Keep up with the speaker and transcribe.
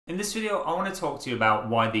In this video, I want to talk to you about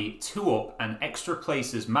why the 2-up and extra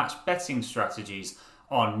places match betting strategies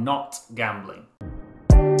are not gambling.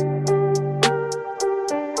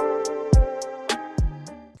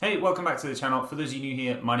 Hey, welcome back to the channel. For those of you new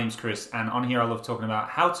here, my name's Chris, and on here I love talking about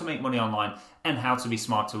how to make money online and how to be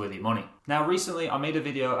smarter with your money. Now, recently I made a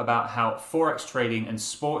video about how forex trading and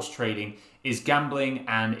sports trading is gambling,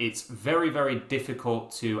 and it's very, very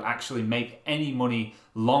difficult to actually make any money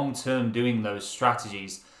long-term doing those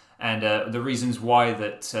strategies. And the reasons why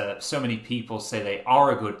that so many people say they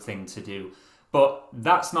are a good thing to do. But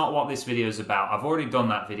that's not what this video is about. I've already done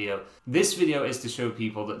that video. This video is to show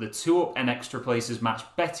people that the 2-up and extra places match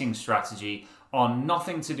betting strategy are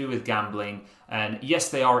nothing to do with gambling. And yes,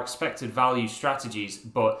 they are expected value strategies,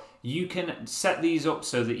 but you can set these up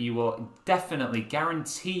so that you will definitely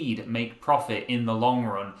guaranteed make profit in the long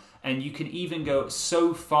run. And you can even go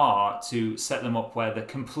so far to set them up where they're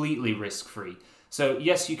completely risk-free. So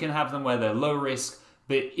yes, you can have them where they're low risk,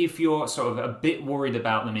 but if you're sort of a bit worried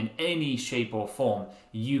about them in any shape or form,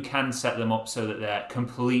 you can set them up so that they're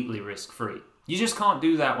completely risk-free. You just can't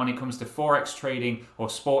do that when it comes to forex trading or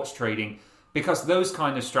sports trading, because those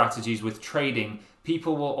kind of strategies with trading,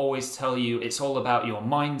 people will always tell you it's all about your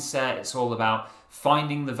mindset, it's all about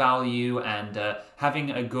finding the value and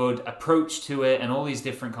having a good approach to it and all these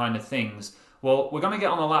different kind of things. Well, we're going to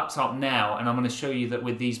get on the laptop now, and I'm going to show you that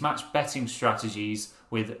with these match betting strategies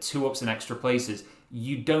with 2-ups and extra places,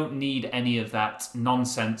 you don't need any of that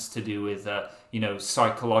nonsense to do with,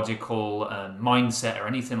 psychological mindset or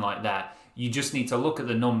anything like that. You just need to look at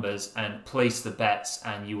the numbers and place the bets,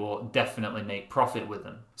 and you will definitely make profit with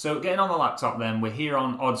them. So getting on the laptop then, we're here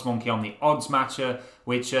on OddsMonkey on the odds matcher,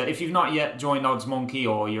 which if you've not yet joined OddsMonkey,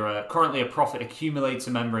 or you're currently a profit accumulator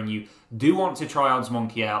member and you do want to try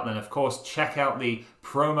OddsMonkey out, then of course check out the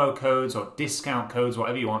promo codes or discount codes,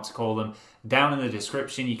 whatever you want to call them, down in the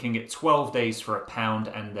description. You can get 12 days for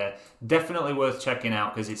 £1, and they're definitely worth checking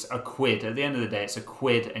out because it's £1. At the end of the day, it's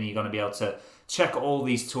 £1, and you're going to be able to check all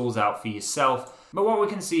these tools out for yourself. But what we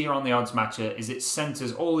can see here on the odds matcher is it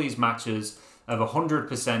centers all these matches of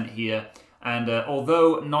 100% here. And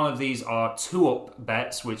although none of these are 2-up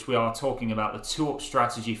bets, which we are talking about the 2-up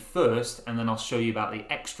strategy first, and then I'll show you about the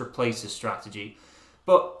extra places strategy.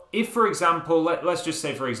 But if, for example, let's just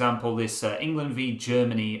say, for example, this England v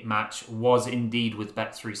Germany match was indeed with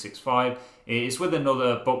Bet365. It's with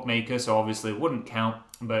another bookmaker, so obviously it wouldn't count.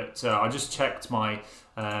 But I just checked my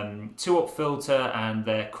 2-up filter, and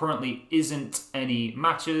there currently isn't any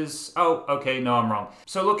matches. Oh, okay, no, I'm wrong.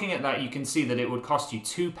 So looking at that, you can see that it would cost you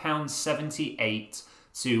 £2.78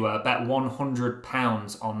 to bet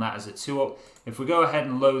 £100 on that as a 2-up. If we go ahead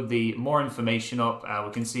and load the more information up,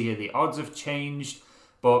 we can see here the odds have changed.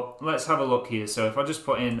 But let's have a look here. So if I just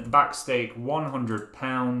put in back stake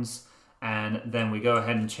 £100, and then we go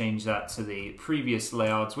ahead and change that to the previous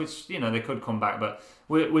layouts, which, they could come back, but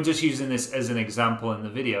we're just using this as an example in the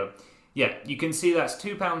video. Yeah, you can see that's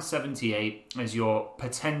 £2.78 as your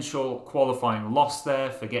potential qualifying loss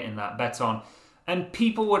there for getting that bet on. And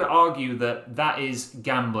people would argue that that is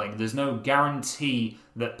gambling. There's no guarantee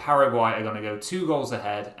that Paraguay are going to go 2 goals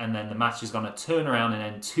ahead and then the match is going to turn around and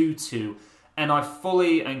end 2-2. And I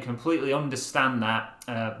fully and completely understand that,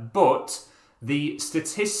 but the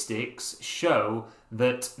statistics show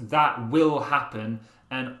that that will happen,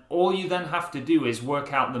 and all you then have to do is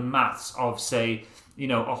work out the maths of, say,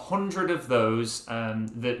 100 of those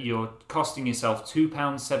that you're costing yourself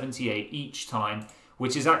 £2.78 each time,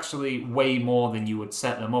 which is actually way more than you would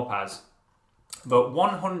set them up as. But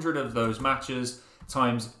 100 of those matches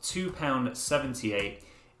times £2.78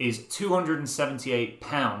 is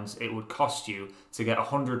 £278 it would cost you to get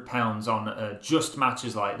 £100 on just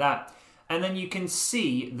matches like that. And then you can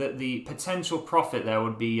see that the potential profit there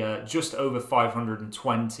would be just over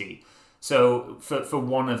 520. So for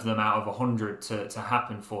one of them out of 100 to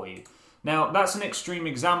happen for you. Now, that's an extreme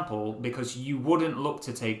example because you wouldn't look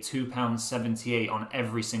to take £2.78 on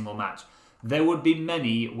every single match. There would be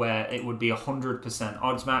many where it would be 100%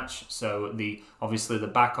 odds match. So obviously the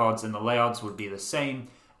back odds and the lay odds would be the same.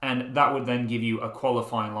 And that would then give you a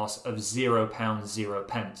qualifying loss of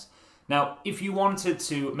 £0.0. Now, if you wanted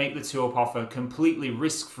to make the 2-up offer completely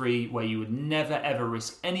risk-free, where you would never ever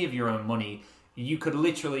risk any of your own money, you could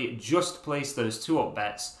literally just place those 2-up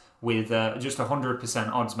bets with just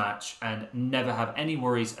 100% odds match and never have any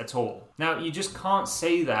worries at all. Now, you just can't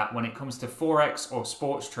say that when it comes to forex or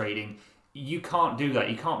sports trading. You can't do that.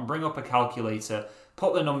 You can't bring up a calculator,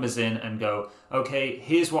 put the numbers in and go, okay,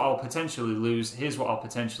 here's what I'll potentially lose, here's what I'll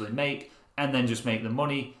potentially make, and then just make the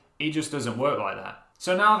money. It just doesn't work like that.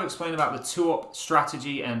 So now I've explained about the 2-up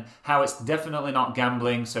strategy and how it's definitely not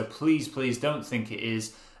gambling, so please don't think it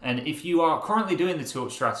is. And if you are currently doing the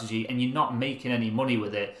 2-up strategy and you're not making any money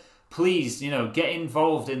with it, please, get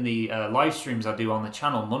involved in the live streams I do on the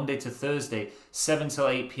channel Monday to Thursday, 7 till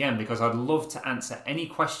 8 p.m. because I'd love to answer any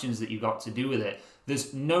questions that you've got to do with it.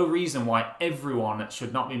 There's no reason why everyone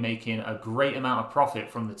should not be making a great amount of profit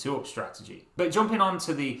from the 2-up strategy. But jumping on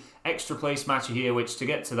to the extra place matcher here, which to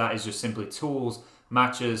get to that is just simply tools,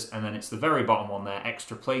 matches, and then it's the very bottom one there,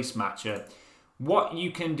 extra place matcher. What you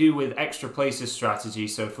can do with extra places strategy,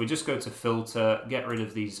 so if we just go to filter, get rid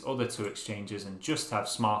of these other 2 exchanges and just have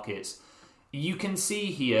Smarkets, you can see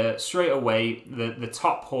here straight away the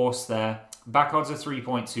top horse there, back odds are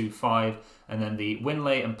 3.25, and then the win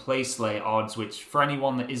lay and place lay odds, which for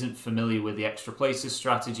anyone that isn't familiar with the extra places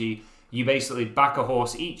strategy, you basically back a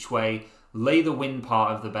horse each way, lay the win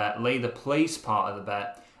part of the bet, lay the place part of the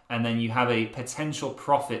bet, and then you have a potential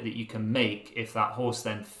profit that you can make if that horse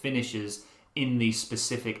then finishes in the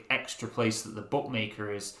specific extra place that the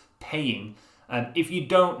bookmaker is paying. If you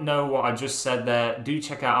don't know what I just said there, do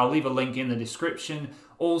check out, I'll leave a link in the description,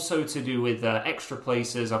 also to do with extra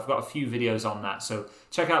places. I've got a few videos on that, so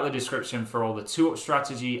check out the description for all the 2-up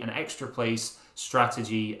strategy and extra place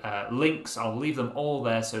strategy links. I'll leave them all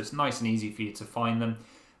there so it's nice and easy for you to find them.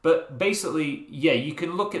 But basically, yeah, you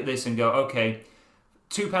can look at this and go, okay,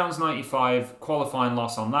 £2.95 qualifying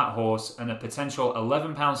loss on that horse and a potential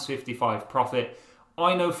 £11.55 profit.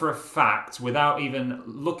 I know for a fact, without even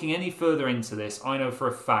looking any further into this, I know for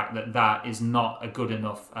a fact that that is not a good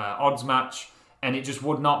enough odds match, and it just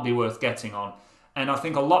would not be worth getting on. And I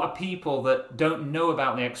think a lot of people that don't know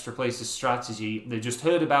about the extra places strategy, they just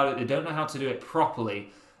heard about it, they don't know how to do it properly,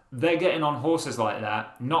 they're getting on horses like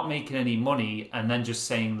that, not making any money, and then just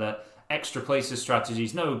saying that extra places strategy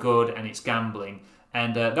is no good and it's gambling.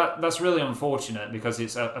 And that's really unfortunate because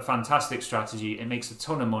it's a fantastic strategy. It makes a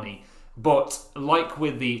ton of money. But like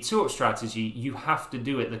with the 2-up strategy, you have to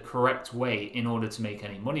do it the correct way in order to make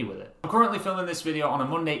any money with it. I'm currently filming this video on a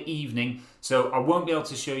Monday evening, so I won't be able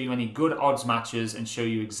to show you any good odds matches and show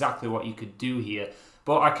you exactly what you could do here.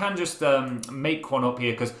 But I can just make one up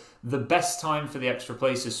here because the best time for the extra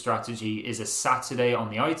places strategy is a Saturday on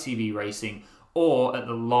the ITV racing or at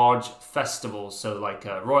the large festivals, so like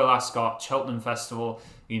Royal Ascot, Cheltenham Festival,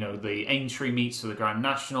 the Aintree meets for the Grand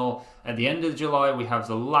National. At the end of July, we have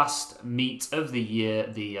the last meet of the year,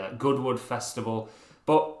 the Goodwood Festival.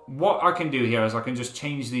 But what I can do here is I can just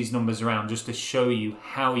change these numbers around just to show you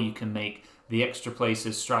how you can make the extra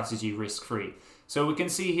places strategy risk-free. So we can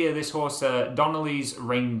see here this horse, Donnelly's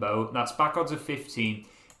Rainbow, that's back odds of 15.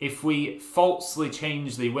 If we falsely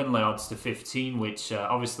change the win lay odds to 15, which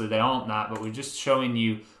obviously they aren't that, but we're just showing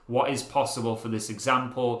you what is possible for this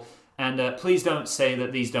example. And please don't say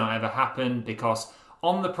that these don't ever happen, because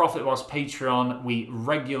on the Profit Boss Patreon, we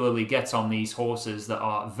regularly get on these horses that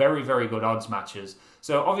are very, very good odds matches.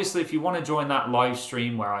 So obviously, if you want to join that live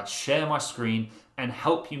stream where I share my screen and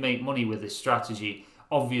help you make money with this strategy,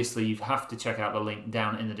 obviously you have to check out the link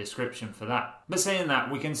down in the description for that. But saying that,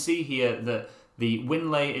 we can see here that the win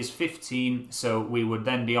lay is 15, so we would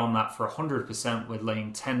then be on that for 100% with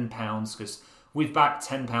laying £10 because we've backed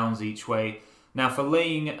 £10 each way. Now for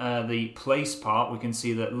laying the place part, we can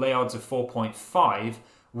see that lay odds are 4.5,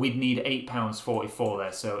 we'd need £8.44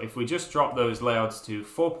 there. So if we just drop those lay odds to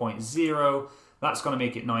 4.0, that's going to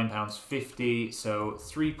make it £9.50, so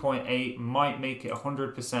 3.8 might make it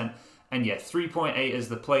 100%. And yeah, 3.8 as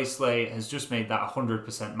the place lay has just made that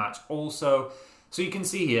 100% match also. So you can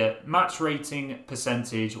see here, match rating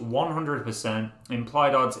percentage 100%,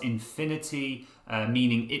 implied odds infinity,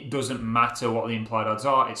 meaning it doesn't matter what the implied odds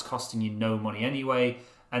are, it's costing you no money anyway.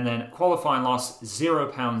 And then qualifying loss,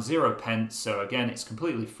 £0, 0 pence, so again, it's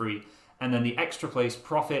completely free. And then the extra place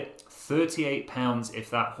profit, £38 if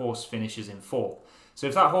that horse finishes in 4th. So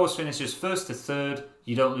if that horse finishes 1st to 3rd,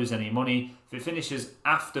 you don't lose any money. If it finishes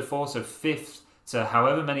after 4th, so 5th to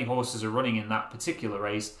however many horses are running in that particular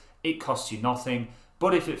race, it costs you nothing.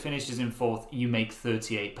 But if it finishes in 4th, you make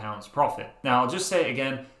 £38 profit. Now, I'll just say it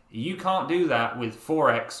again, you can't do that with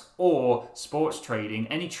forex or sports trading,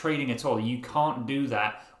 any trading at all. You can't do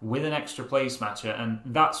that with an extra place matcher, and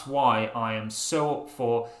that's why I am so up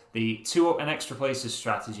for the 2-up and extra places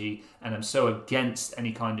strategy, and I'm so against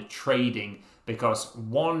any kind of trading, because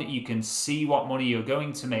one, you can see what money you're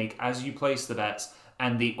going to make as you place the bets,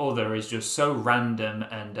 and the other is just so random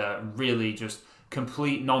and really just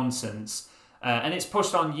complete nonsense. And it's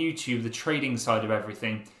pushed on YouTube, the trading side of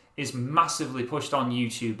everything is massively pushed on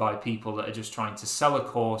YouTube by people that are just trying to sell a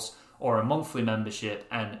course or a monthly membership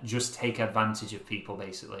and just take advantage of people,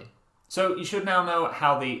 basically. So you should now know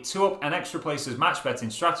how the 2-up and extra places match betting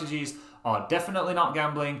strategies are definitely not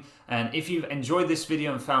gambling. And if you've enjoyed this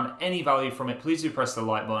video and found any value from it, please do press the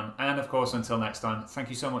like button. And of course, until next time, thank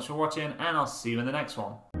you so much for watching, and I'll see you in the next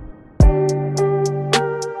one.